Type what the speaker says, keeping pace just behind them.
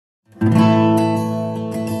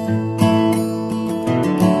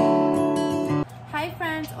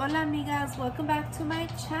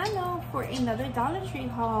channel for another Dollar Tree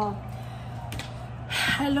haul.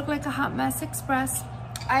 I look like a hot mess express.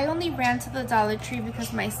 I only ran to the Dollar Tree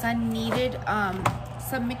because my son needed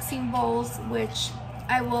some mixing bowls, which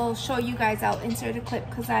I will show you guys. I'll insert a clip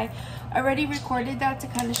because I already recorded that to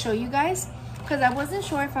kind of show you guys, because I wasn't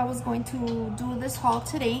sure if I was going to do this haul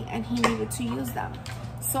today and he needed to use them.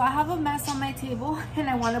 So I have a mess on my table and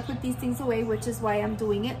I want to put these things away, which is why I'm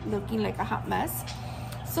doing it looking like a hot mess.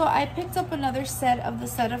 So I picked up another set of the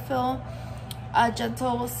Cetaphil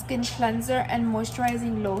Gentle Skin Cleanser and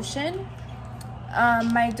Moisturizing Lotion.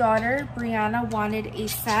 My daughter Brianna wanted a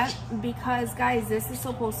set because, guys, this is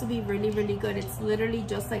supposed to be really, really good. It's literally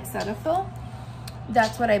just like Cetaphil.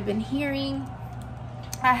 That's what I've been hearing.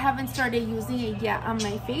 I haven't started using it yet on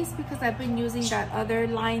my face because I've been using that other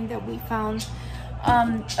line that we found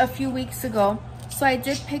a few weeks ago. So I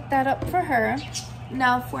did pick that up for her.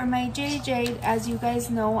 Now for my JJ, as you guys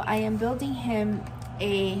know, I am building him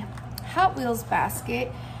a Hot Wheels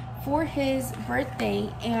basket for his birthday,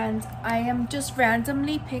 and I am just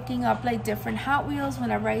randomly picking up like different Hot Wheels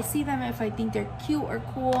whenever I see them, if I think they're cute or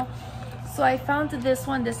cool. So I found this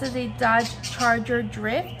one. This is a Dodge Charger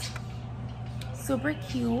Drift, super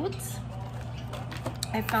cute.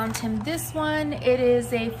 I found him this one. It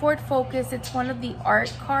is a Ford Focus. It's one of the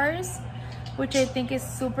art cars, which I think is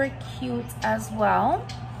super cute as well.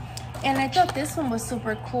 And I thought this one was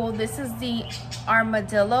super cool. This is the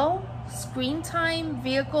Armadillo. Screen time,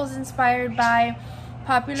 vehicles inspired by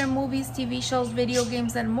popular movies, TV shows, video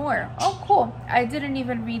games, and more. Oh, cool. I didn't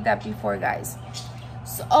even read that before, guys.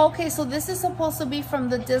 So, okay, so this is supposed to be from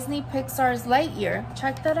the Disney Pixar's Lightyear.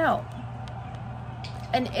 Check that out.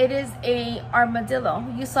 And it is a armadillo.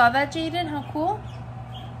 You saw that, Jaden? How cool?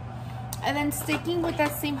 And then sticking with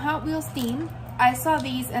that same Hot Wheels theme, I saw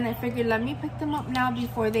these and I figured let me pick them up now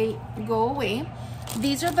before they go away.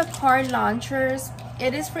 These are the car launchers.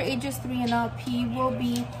 It is for ages 3 and up. He will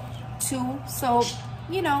be 2, so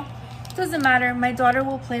you know, doesn't matter. My daughter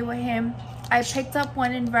will play with him. I picked up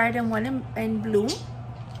one in red and one in blue.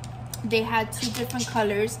 They had 2 different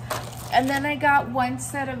colors. And then I got one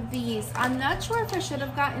set of these. I'm not sure if I should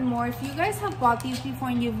have gotten more. If you guys have bought these before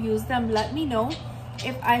and you've used them, let me know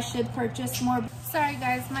if I should purchase more. Sorry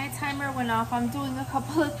guys, my timer went off. I'm doing a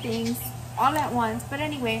couple of things all at once, but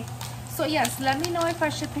anyway, so yes, let me know if I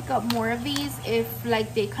should pick up more of these, if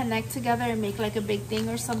like they connect together and make like a big thing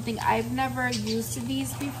or something. I've never used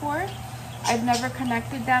these before. I've never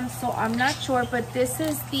connected them, so I'm not sure. But this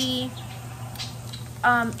is the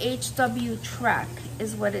HW Track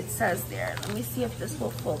is what it says there. Let me see if this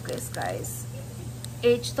will focus, guys.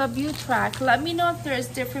 HW Track. Let me know if there's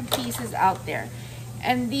different pieces out there.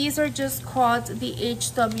 And these are just called the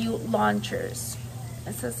HW Launchers.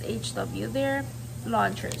 It says HW there,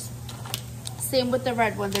 Launchers. Same with the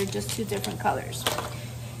red one, they're just 2 different colors.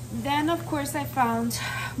 Then of course I found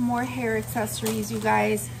more hair accessories, you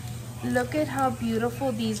guys. Look at how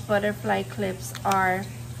beautiful these butterfly clips are.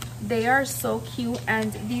 They are so cute,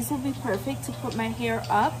 and these will be perfect to put my hair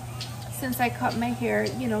up since I cut my hair,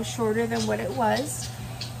 you know, shorter than what it was.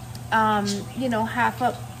 You know, half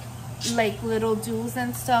up, like little dews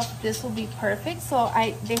and stuff. This will be perfect. So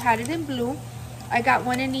they had it in blue. I got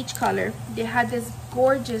one in each color. They had this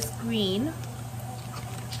gorgeous green.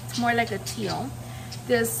 It's more like a teal.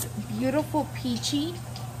 This beautiful peachy.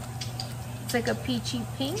 It's like a peachy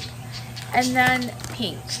pink. And then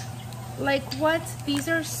pink. Like what? These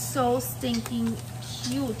are so stinking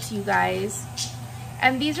cute, you guys.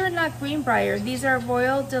 And these are not Greenbrier. These are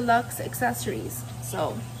Royal Deluxe accessories.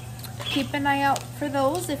 So keep an eye out for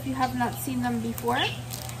those if you have not seen them before.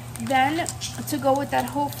 Then to go with that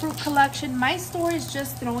whole fruit collection, my store is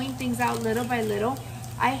just throwing things out little by little.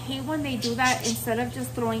 I hate when they do that instead of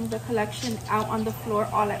just throwing the collection out on the floor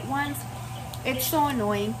all at once. It's so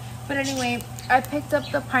annoying. But anyway, I picked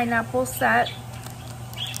up the pineapple set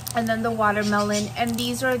and then the watermelon, and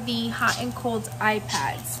these are the hot and cold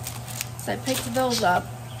iPads. So I picked those up.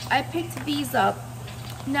 I picked these up.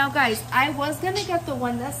 Now guys, I was gonna get the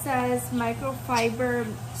one that says microfiber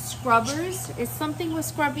scrubbers. It's something with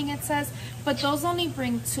scrubbing, it says, but those only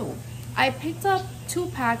bring 2. I picked up 2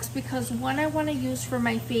 packs because one I want to use for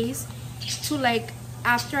my face to, like,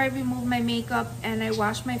 after I remove my makeup and I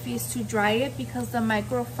wash my face, to dry it, because the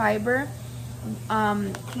microfiber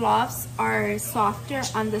cloths are softer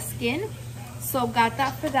on the skin. So got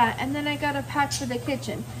that for that. And then I got a pack for the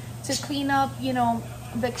kitchen to clean up, you know,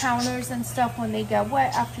 the counters and stuff when they get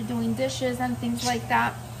wet after doing dishes and things like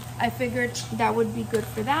that. I figured that would be good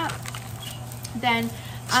for that. Then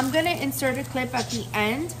I'm gonna insert a clip at the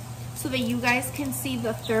end so that you guys can see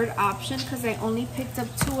the third option, because I only picked up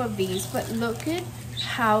 2 of these. But look at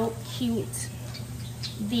how cute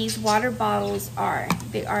these water bottles are.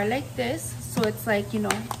 They are like this, so it's like, you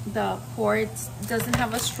know, the port doesn't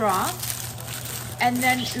have a straw. And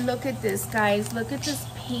then look at this, guys. Look at this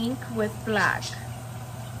pink with black.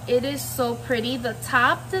 It is so pretty. The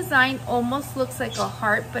top design almost looks like a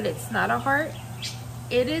heart, but it's not a heart.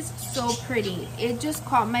 It is so pretty. It just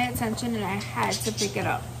caught my attention and I had to pick it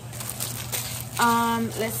up.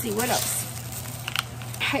 Let's see what else.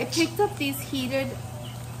 I picked up these heated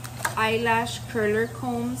eyelash curler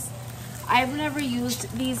combs. I've never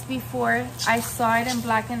used these before. I saw it in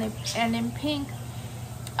black and in pink.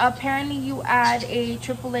 Apparently you add a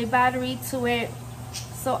AAA battery to it,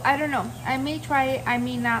 so I don't know. I may try it, I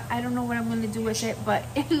may not. I don't know what I'm going to do with it, but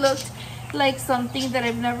it looked like something that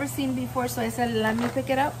I've never seen before, so I said let me pick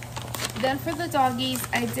it up. Then for the doggies,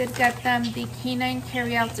 I did get them the Canine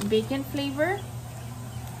Carryout Bacon flavor.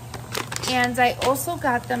 And I also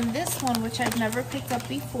got them this one, which I've never picked up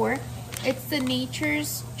before. It's the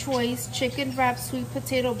Nature's Choice Chicken Wrap Sweet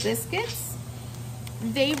Potato Biscuits.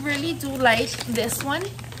 They really do like this one.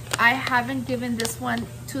 I haven't given this one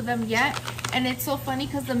to them yet. And it's so funny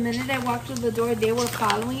because the minute I walked through the door, they were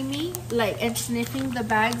following me, like, and sniffing the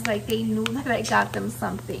bags like they knew that I got them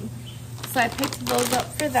something. So I picked those up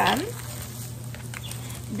for them.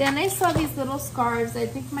 Then I saw these little scarves. I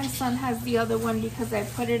think my son has the other one because I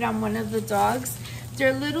put it on one of the dogs.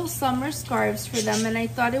 They're little summer scarves for them, and I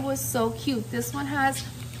thought it was so cute. This one has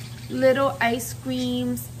little ice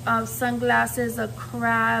creams, sunglasses, a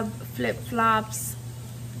crab, flip-flops,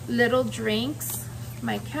 little drinks.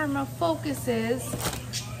 My camera focuses.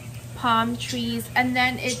 Palm trees, and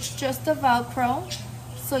then it's just a Velcro.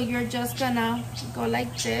 So you're just gonna go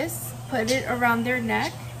like this, put it around their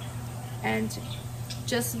neck, and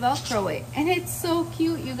just Velcro it. And it's so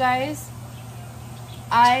cute, you guys.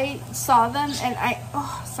 I saw them and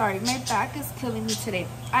oh, sorry, my back is killing me today.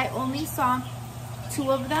 I only saw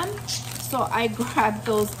 2 of them, so I grabbed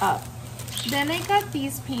those up. Then I got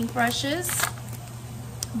these paintbrushes.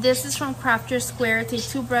 This is from Crafter Square. It's a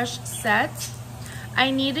 2-brush set.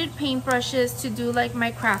 I needed paintbrushes to do like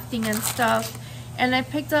my crafting and stuff. And I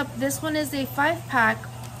picked up, this one is a 5-pack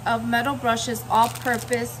of metal brushes,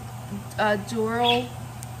 all-purpose dual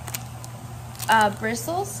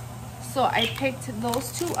bristles. So I picked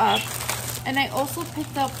those 2 up. And I also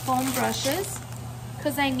picked up foam brushes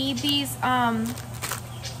because I need these,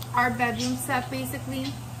 our bedroom set basically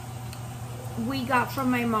we got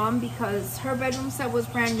from my mom because her bedroom set was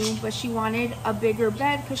brand new, but she wanted a bigger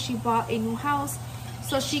bed because she bought a new house.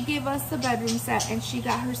 So she gave us the bedroom set, and she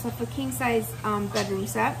got herself a king-size bedroom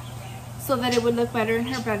set so that it would look better in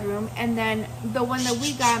her bedroom. And then the one that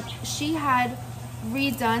we got, she had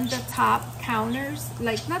redone the top counters,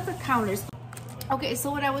 like not the counters. Okay,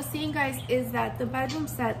 so what I was saying, guys, is that the bedroom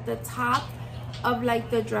set, the top of like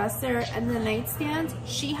the dresser and the nightstand,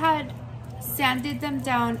 she had sanded them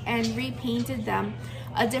down and repainted them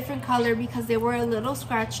a different color because they were a little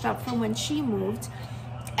scratched up from when she moved.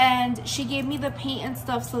 And she gave me the paint and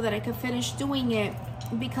stuff so that I could finish doing it,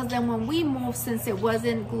 because then when we moved, since it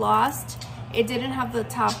wasn't glossed, it didn't have the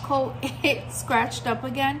top coat, it scratched up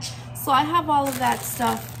again. So I have all of that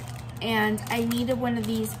stuff, and I needed one of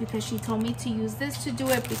these because she told me to use this to do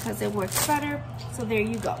it because it works better. So there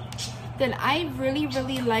you go. Then I really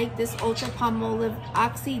like this Ultra Palmolive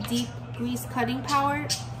Oxy Deep Grease Cutting Power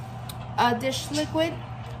dish liquid.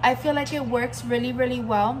 I feel like it works really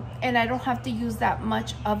well, and I don't have to use that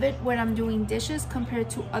much of it when I'm doing dishes compared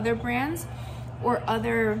to other brands or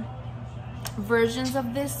other versions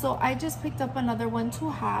of this. So I just picked up another one to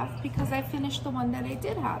have because I finished the one that I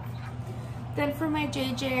did have. Then for my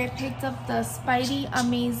JJ, I picked up the Spidey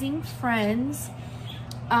Amazing Friends,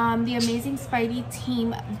 the Amazing Spidey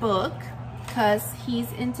Team book, because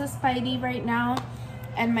he's into Spidey right now,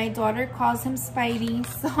 and my daughter calls him Spidey,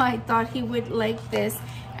 so I thought he would like this.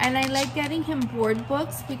 And I like getting him board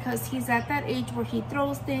books because he's at that age where he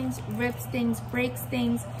throws things, rips things, breaks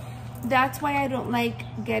things. That's why I don't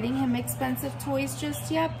like getting him expensive toys just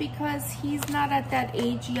yet, because he's not at that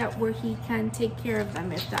age yet where he can take care of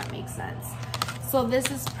them, if that makes sense. So this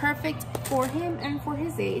is perfect for him and for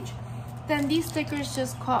his age. Then these stickers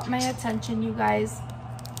just caught my attention, you guys.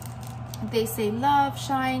 They say love,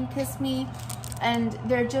 shine, kiss me, and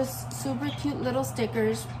they're just super cute little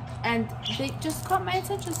stickers, and they just caught my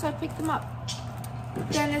attention, so I picked them up.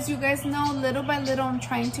 Then, as you guys know, little by little I'm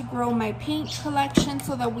trying to grow my paint collection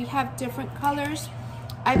so that we have different colors.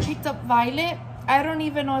 I picked up violet. I don't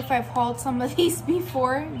even know if I've hauled some of these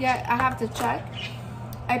before yet. I have to check.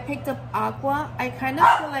 I picked up aqua. I kind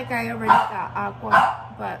of feel like I already got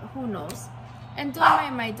aqua, but who knows. And don't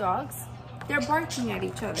mind my dogs, they're barking at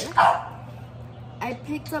each other. I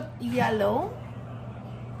picked up yellow.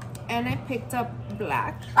 and I picked up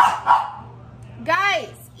black.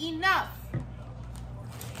 Guys, enough.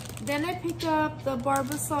 Then I picked up the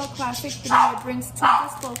Barbasol Classic 3. It brings 2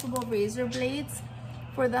 disposable razor blades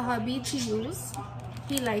for the hubby to use.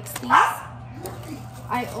 He likes these.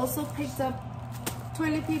 I also picked up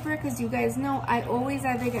toilet paper because you guys know I always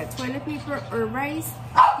either get toilet paper or rice.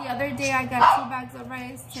 The other day I got 2 bags of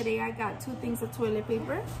rice. Today I got 2 things of toilet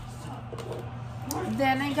paper.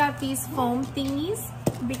 Then I got these foam thingies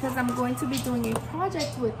because I'm going to be doing a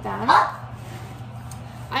project with them.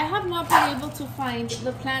 I have not been able to find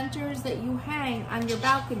the planters that you hang on your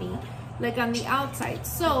balcony, like on the outside.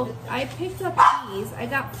 So I picked up these. I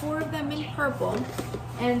got 4 of them in purple.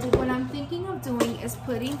 And what I'm thinking of doing is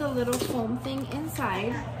putting the little foam thing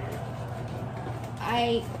inside.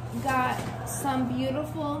 I got some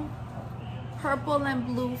beautiful purple and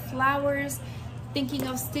blue flowers, thinking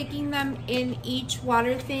of sticking them in each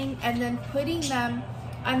water thing and then putting them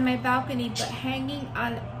on my balcony, but hanging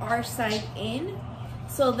on our side in,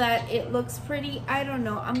 so that it looks pretty. I don't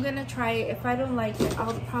know. I'm gonna try it. If I don't like it,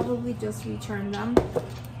 I'll probably just return them.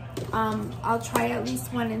 I'll try at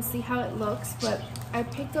least one and see how it looks. But I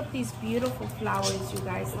picked up these beautiful flowers, you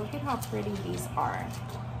guys. Look at how pretty these are.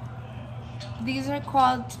 These are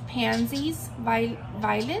called pansies,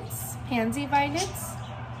 violets, pansy violets.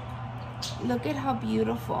 Look at how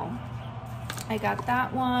beautiful. I got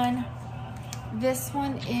that one. This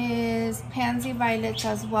one is pansy violets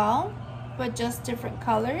as well, but just different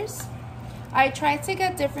colors. I tried to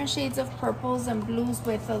get different shades of purples and blues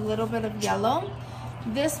with a little bit of yellow.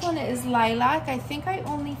 This one is lilac. I think I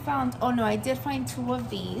only found, oh no, I did find 2 of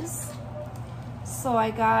these. So I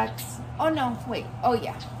got, oh no, wait, oh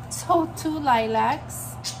yeah. So 2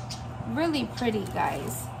 lilacs, really pretty,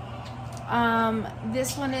 guys.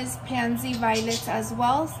 This one is pansy violets as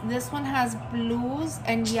well. This one has blues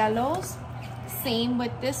and yellows. Same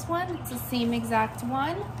with this one, it's the same exact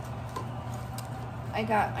one. I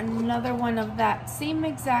got another one of that same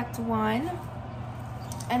exact one.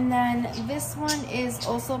 And then this one is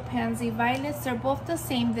also pansy violets. They're both the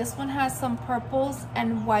same. This one has some purples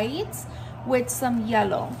and whites with some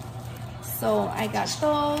yellow. So I got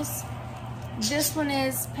those. This one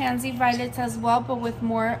is pansy violets as well, but with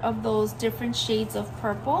more of those different shades of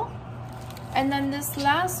purple. And then this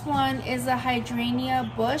last one is a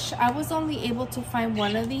hydrangea bush. I was only able to find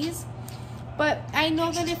 1 of these, but I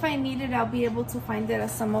know that if I need it, I'll be able to find it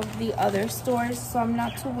at some of the other stores, so I'm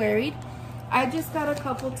not too worried. I just got a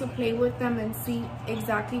couple to play with them and see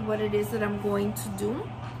exactly what it is that I'm going to do.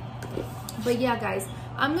 But yeah, guys,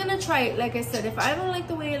 I'm gonna try it. Like I said, if I don't like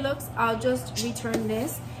the way it looks, I'll just return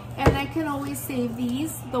this. And I can always save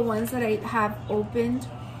these, the ones that I have opened,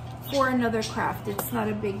 for another craft. It's not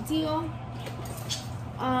a big deal.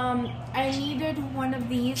 I needed one of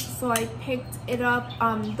these, so I picked it up.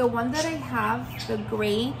 The one that I have, the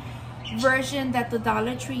gray version that the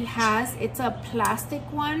Dollar Tree has, it's a plastic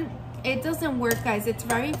one. It doesn't work, guys. It's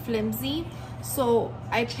very flimsy. So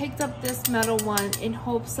I picked up this metal one in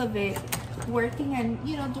hopes of it working and,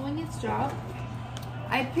 you know, doing its job.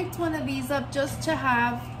 I picked one of these up just to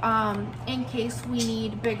have in case we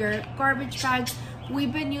need bigger garbage bags.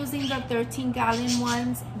 We've been using the 13-gallon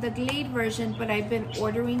ones, the Glade version, but I've been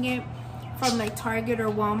ordering it from like Target or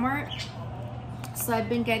Walmart. So I've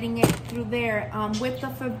been getting it through there with the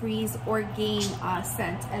Febreze Orgain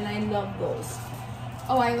scent, and I love those.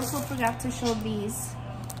 Oh, I also forgot to show these.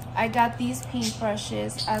 I got these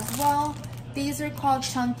paintbrushes as well. These are called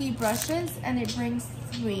chunky brushes, and it brings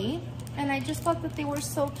 3. And I just thought that they were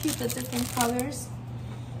so cute, the different colors.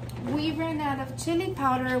 We ran out of chili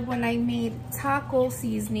powder when I made taco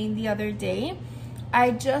seasoning the other day.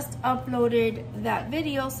 I just uploaded that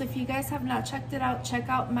video, so if you guys have not checked it out, check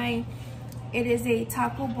out it is a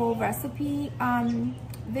taco bowl recipe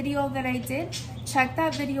video that I did. Check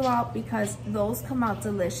that video out because those come out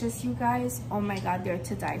delicious, you guys. Oh my god, they're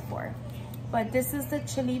to die for. But this is the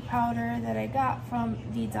chili powder that I got from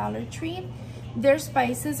the Dollar Tree. Their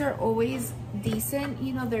spices are always decent,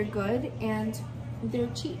 you know, they're good and they're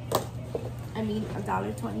cheap. I mean,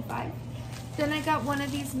 $1.25. Then I got one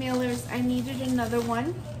of these mailers. I needed another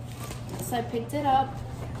one, so I picked it up.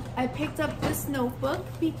 I picked up this notebook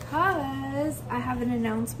because I have an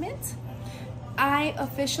announcement. I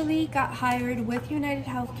officially got hired with United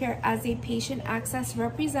Healthcare as a patient access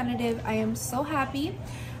representative. I am so happy.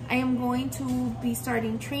 I am going to be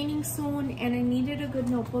starting training soon, and I needed a good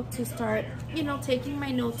notebook to start, you know, taking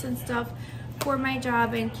my notes and stuff for my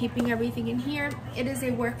job and keeping everything in here. It is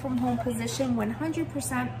a work from home position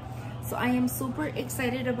 100%. So I am super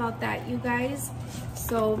excited about that, you guys.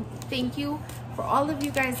 So thank you for all of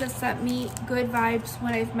you guys that sent me good vibes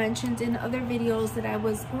when I've mentioned in other videos that I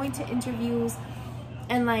was going to interviews,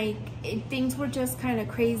 and like things were just kind of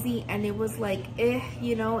crazy, and it was like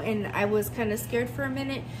you know, and I was kind of scared for a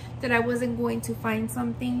minute that I wasn't going to find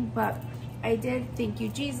something, but I did. Thank you,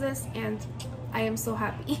 Jesus, and I am so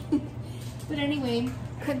happy. But anyway,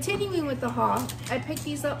 continuing with the haul, I picked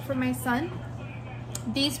these up for my son.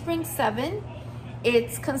 These bring 7.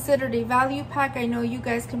 It's considered a value pack. I know you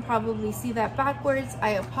guys can probably see that backwards. I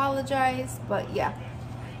apologize, but yeah.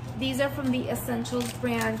 These are from the Essentials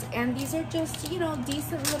brand, and these are just, you know,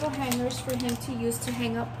 decent little hangers for him to use to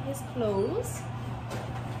hang up his clothes.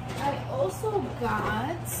 I also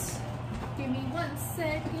got, give me 1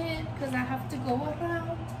 second, because I have to go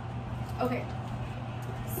around. Okay.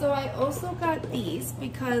 So I also got these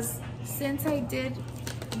because since I did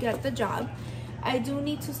get the job, I do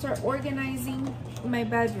need to start organizing my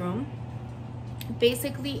bedroom.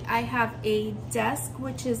 Basically, I have a desk,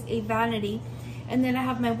 which is a vanity, and then I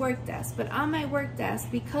have my work desk. But on my work desk,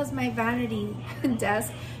 because my vanity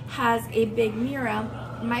desk has a big mirror,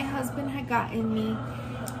 my husband had gotten me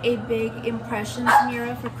a big Impressions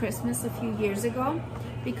mirror for Christmas a few years ago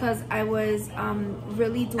because I was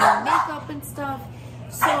really doing makeup and stuff.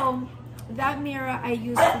 So that mirror I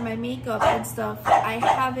use for my makeup and stuff, I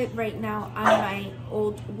have it right now on my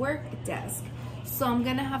old work desk. So I'm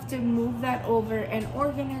gonna have to move that over and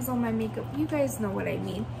organize all my makeup. You guys know what I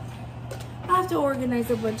mean. I have to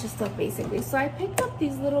organize a bunch of stuff basically. So I picked up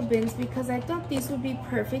these little bins because I thought these would be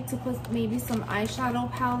perfect to put maybe some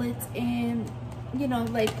eyeshadow palettes in, you know,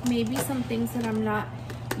 like maybe some things that I'm not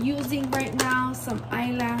using right now, some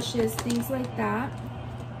eyelashes, things like that.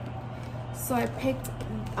 So I picked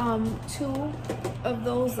 2 of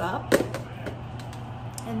those up,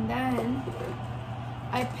 and then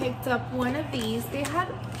I picked up one of these. They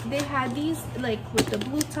had these like with the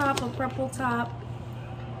blue top, a purple top,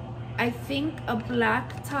 I think a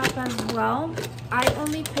black top as well. I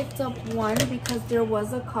only picked up one because there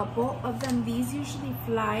was a couple of them. These usually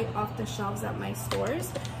fly off the shelves at my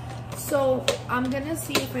stores. So I'm gonna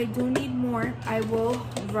see if I do need more. I will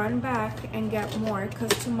run back and get more because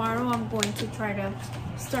tomorrow I'm going to try to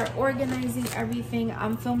start organizing everything.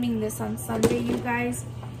 I'm filming this on Sunday, you guys.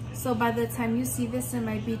 So by the time you see this, it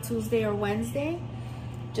might be Tuesday or Wednesday.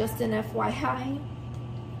 Just an FYI.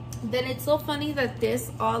 Then it's so funny that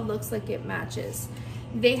this all looks like it matches.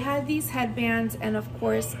 They had these headbands, and of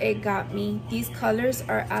course it got me. These colors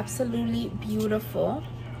are absolutely beautiful.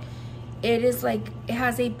 It is like, it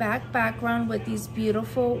has a background with these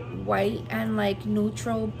beautiful white and like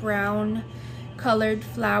neutral brown colored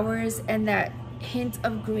flowers and that hint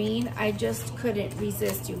of green. I just couldn't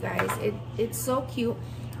resist, you guys. It's so cute.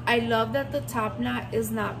 I love that the top knot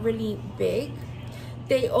is not really big.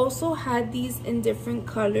 They also had these in different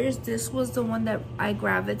colors. This was the one that I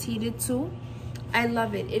gravitated to. I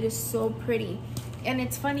love it. It is so pretty. And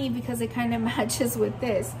it's funny because it kind of matches with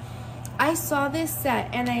this. I saw this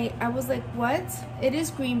set and I was like, what? It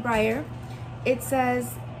is Greenbrier. It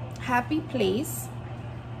says Happy Place.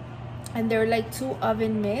 And they're like 2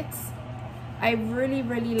 oven mitts. I really,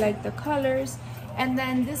 really like the colors. And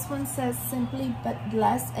then this one says Simply But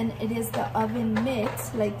Blessed, and it is the oven mitt,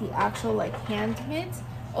 like the actual like hand mitt.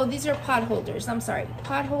 Oh, these are pot holders. I'm sorry,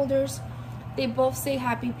 pot holders. They both say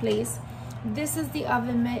Happy Place. This is the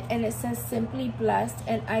oven mitt and it says Simply Blessed,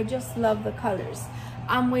 and I just love the colors.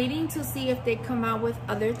 I'm waiting to see if they come out with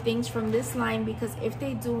other things from this line, because if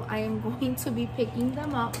they do, I am going to be picking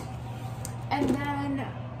them up. And then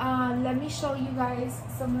let me show you guys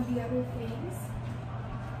some of the other things.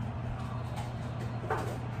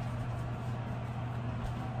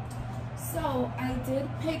 So I did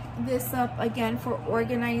pick this up again for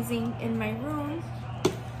organizing in my room.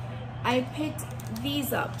 I picked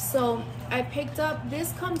these up. So I picked up,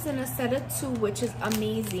 this comes in a set of 2, which is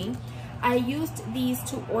amazing. I used these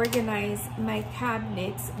to organize my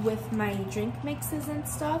cabinets with my drink mixes and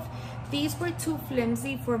stuff. These were too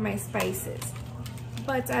flimsy for my spices,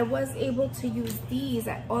 but I was able to use these.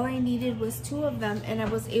 All I needed was 2 of them, and I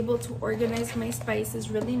was able to organize my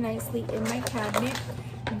spices really nicely in my cabinet.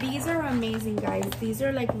 These are amazing, guys. These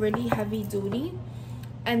are like really heavy duty,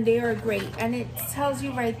 and they are great. And it tells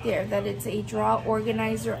you right there that it's a drawer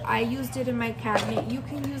organizer. I used it in my cabinet. You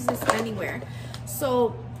can use this anywhere.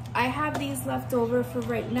 So I have these left over for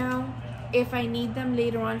right now, if I need them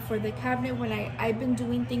later on for the cabinet, when I've been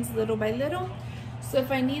doing things little by little. So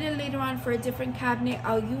if I need it later on for a different cabinet,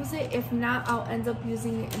 I'll use it. If not, I'll end up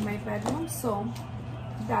using it in my bedroom. So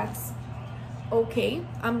that's okay.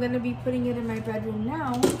 I'm gonna be putting it in my bedroom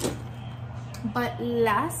now. But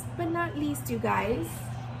last but not least, you guys,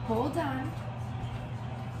 hold on.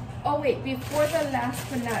 Oh wait, before the last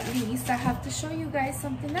but not least, I have to show you guys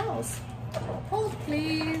something else. Hold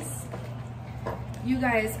please. You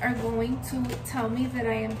guys are going to tell me that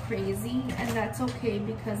I am crazy, and that's okay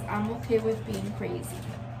because I'm okay with being crazy.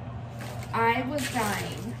 I was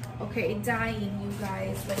dying, okay, dying, you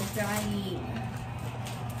guys, like dying.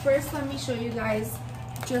 First, let me show you guys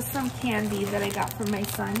just some candy that I got for my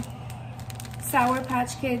son. Sour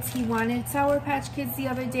Patch Kids. He wanted Sour Patch Kids the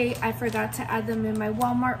other day. I forgot to add them in my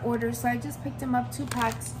Walmart order, so I just picked him up 2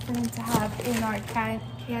 packs for him to have in our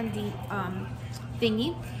candy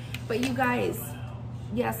thingy. But you guys,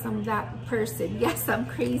 yes, I'm that person. Yes, I'm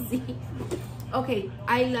crazy. Okay,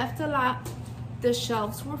 I left a lot. The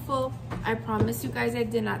shelves were full. I promise you guys I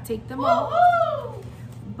did not take them all.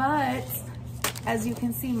 But as you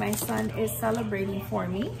can see, my son is celebrating for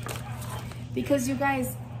me. Because you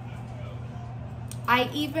guys, I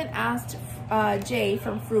even asked Jay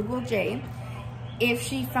from Frugal Jay if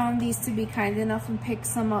she found these to be kind enough and pick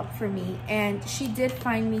some up for me. And she did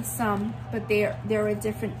find me some, but they're a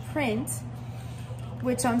different print,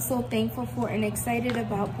 which I'm so thankful for and excited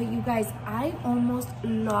about. But you guys, I almost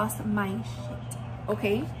lost my shit,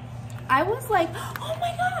 okay? I was like, oh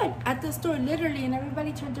my God, at the store, literally, and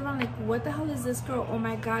everybody turned around like, what the hell is this girl oh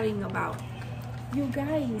my godding about? You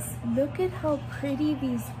guys, look at how pretty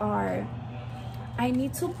these are. I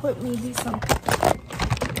need to put maybe some...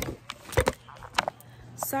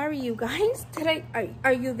 Sorry, you guys,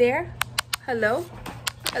 are you there? Hello?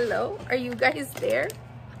 Hello? Are you guys there?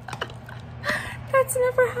 That's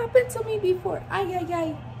never happened to me before.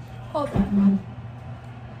 Ay. Hold on.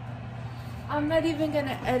 I'm not even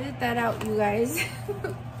gonna edit that out, you guys.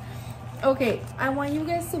 Okay, I want you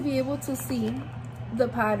guys to be able to see the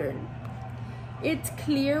pattern. It's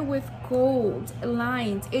clear with gold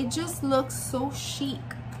lines. It just looks so chic.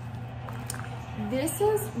 This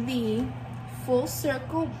is the Full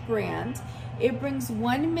Circle brand. It brings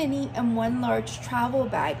 1 mini and 1 large travel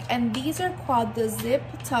bag, and these are called the Zip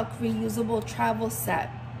Tuck Reusable Travel Set,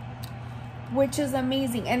 which is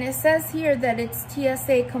amazing. And it says here that it's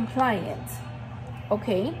TSA compliant.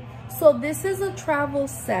 Okay, so this is a travel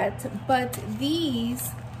set, but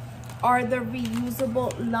these are the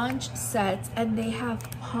reusable lunch sets, and they have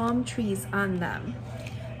palm trees on them.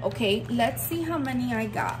 Okay, let's see how many I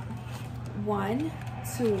got. 1,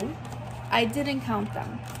 2, I didn't count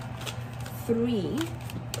them. 3,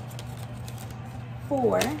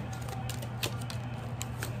 4,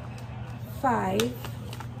 5,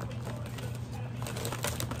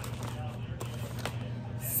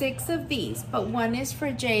 6 of these, but 1 is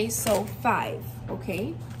for Jay, so 5,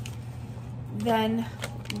 okay? Then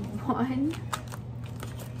 1,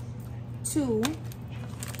 2,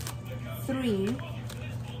 3,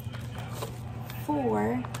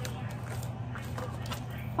 4,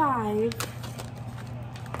 5,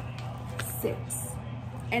 6.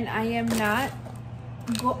 And I am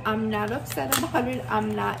I'm not upset about it.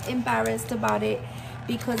 I'm not embarrassed about it,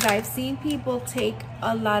 because I've seen people take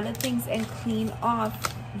a lot of things and clean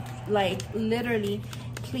off, like literally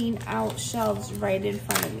clean out shelves right in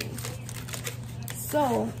front of me.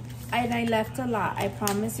 So, and I left a lot. I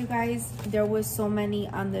promise you guys, there was so many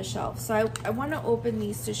on the shelf. So I want to open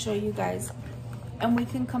these to show you guys, and we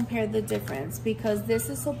can compare the difference, because this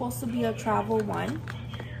is supposed to be a travel one.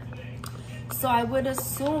 So I would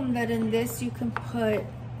assume that in this you can put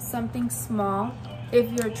something small if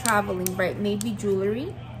you're traveling, right? Maybe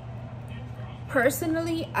jewelry.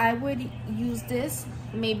 Personally, I would use this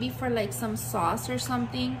maybe for like some sauce or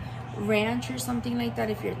something, ranch or something like that,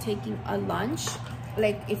 if you're taking a lunch,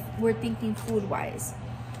 like if we're thinking food wise.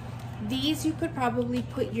 These you could probably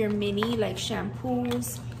put your mini, like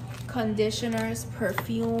shampoos, conditioners,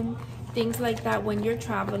 perfume, things like that when you're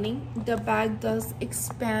traveling. The bag does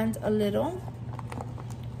expand a little,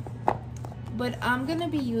 but I'm gonna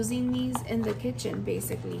be using these in the kitchen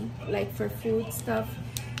basically, like for food stuff.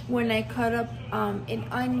 When I cut up an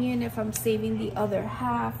onion, if I'm saving the other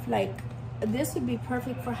half, like this would be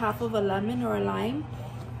perfect for half of a lemon or a lime.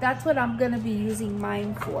 That's what I'm gonna be using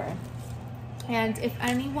mine for. And if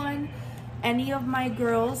any of my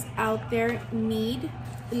girls out there need,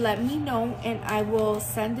 let me know and I will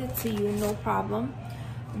send it to you, no problem.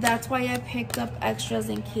 That's why I picked up extras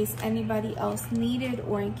in case anybody else needed,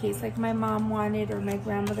 or in case like my mom wanted or my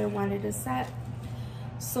grandmother wanted a set.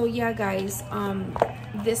 So yeah guys,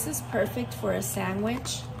 this is perfect for a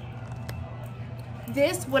sandwich.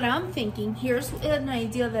 This, what I'm thinking, here's an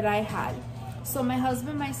idea that I had. So my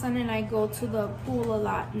husband, my son, and I go to the pool a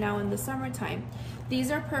lot now in the summertime.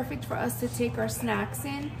 These are perfect for us to take our snacks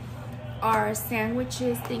in. our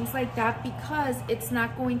sandwiches, things like that, because it's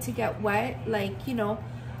not going to get wet, like, you know,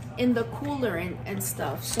 in the cooler and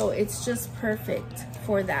stuff. So it's just perfect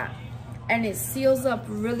for that. And it seals up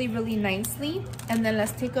really, really nicely. And then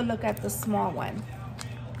let's take a look at the small one.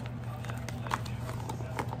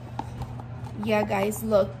 Yeah, guys,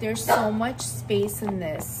 look, there's so much space in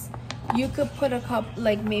this. You could put a cup,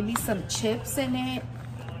 like maybe some chips in it.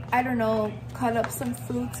 I don't know, cut up some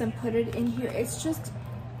fruits and put it in here. It's just,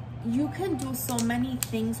 you can do so many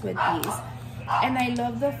things with these. And I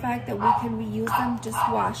love the fact that we can reuse them, just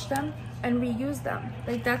wash them and reuse them.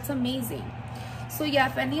 Like, that's amazing. So yeah,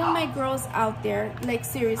 if any of my girls out there, like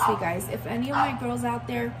seriously guys, if any of my girls out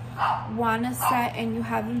there want a set and you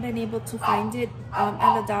haven't been able to find it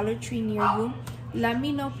at a Dollar Tree near you, let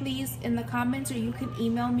me know please in the comments, or you can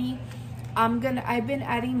email me. I've been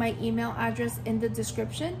adding my email address in the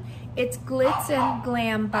description. It's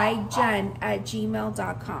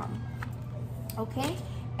glitzdglambyjen@gmail.com. Okay?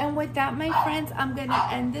 And with that, my friends, I'm gonna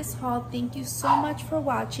end this haul. Thank you so much for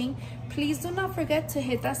watching. Please do not forget to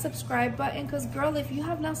hit that subscribe button, because girl, if you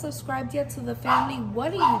have not subscribed yet to the family,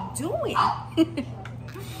 what are you doing?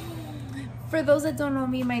 For those that don't know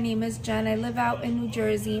me, my name is Jen. I live out in New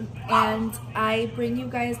Jersey, and I bring you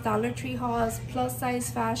guys Dollar Tree hauls, plus size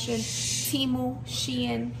fashion, Temu,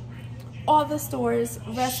 Shein, all the stores,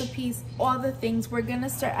 recipes, all the things. We're gonna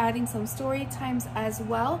start adding some story times as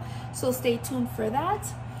well, so stay tuned for that.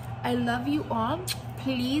 I love you all.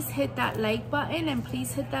 Please hit that like button and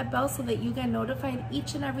please hit that bell so that you get notified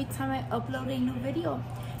each and every time I upload a new video.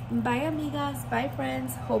 Bye amigas, bye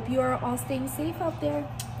friends. Hope you are all staying safe out there.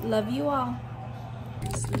 Love you all.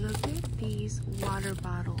 Look at these water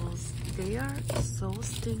bottles. They are so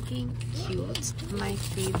stinking cute. My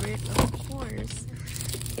favorite, of course,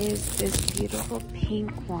 is this beautiful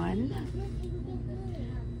pink one.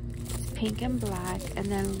 It's pink and black, and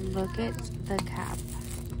then look at the cap.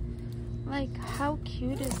 Like, how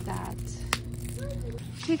cute is that?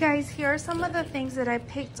 Okay guys, here are some of the things that I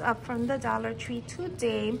picked up from the Dollar Tree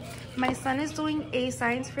today. My son is doing a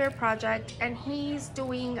science fair project, and he's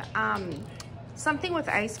doing something with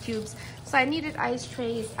ice cubes. So I needed ice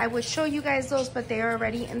trays. I would show you guys those, but they are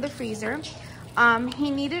already in the freezer.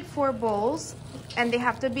 He needed 4 bowls, and they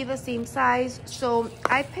have to be the same size. So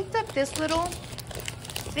I picked up this little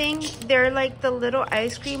thing. They're like the little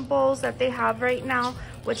ice cream bowls that they have right now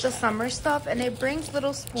with the summer stuff, and it brings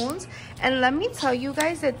little spoons. And let me tell you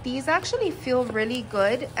guys that these actually feel really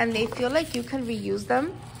good, and they feel like you can reuse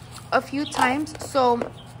them a few times. So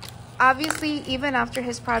obviously, even after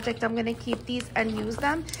his project, I'm gonna keep these and use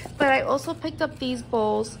them. But I also picked up these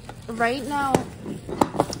bowls right now.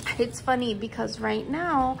 It's funny because right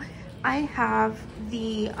now I have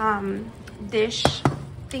the dish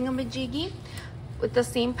thingamajiggy with the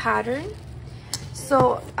same pattern.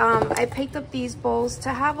 So I picked up these bowls to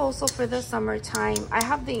have also for the summertime. I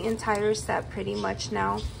have the entire set pretty much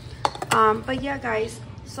now. But yeah guys,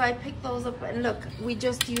 so I picked those up, and look, we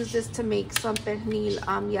just used this to make some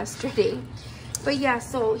pernil yesterday. But yeah,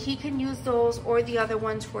 so he can use those or the other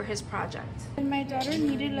ones for his project. And my daughter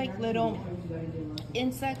needed like little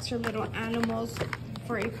insects or little animals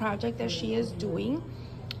for a project that she is doing.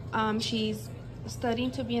 She's studying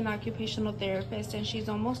to be an occupational therapist, and she's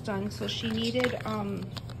almost done. So she needed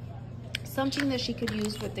something that she could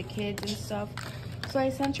use with the kids and stuff. So I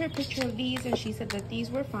sent her a picture of these, and she said that these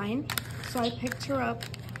were fine. So I picked her up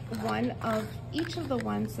one of each of the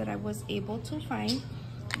ones that I was able to find.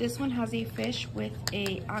 This one has a fish with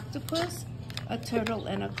a octopus, a turtle,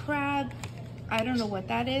 and a crab. I don't know what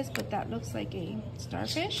that is, but that looks like a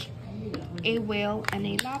starfish, a whale, and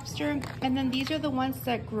a lobster. And then these are the ones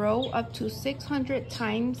that grow up to 600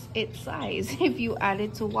 times its size if you add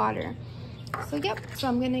it to water. So yep, so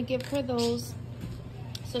I'm gonna give her those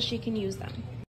so she can use them.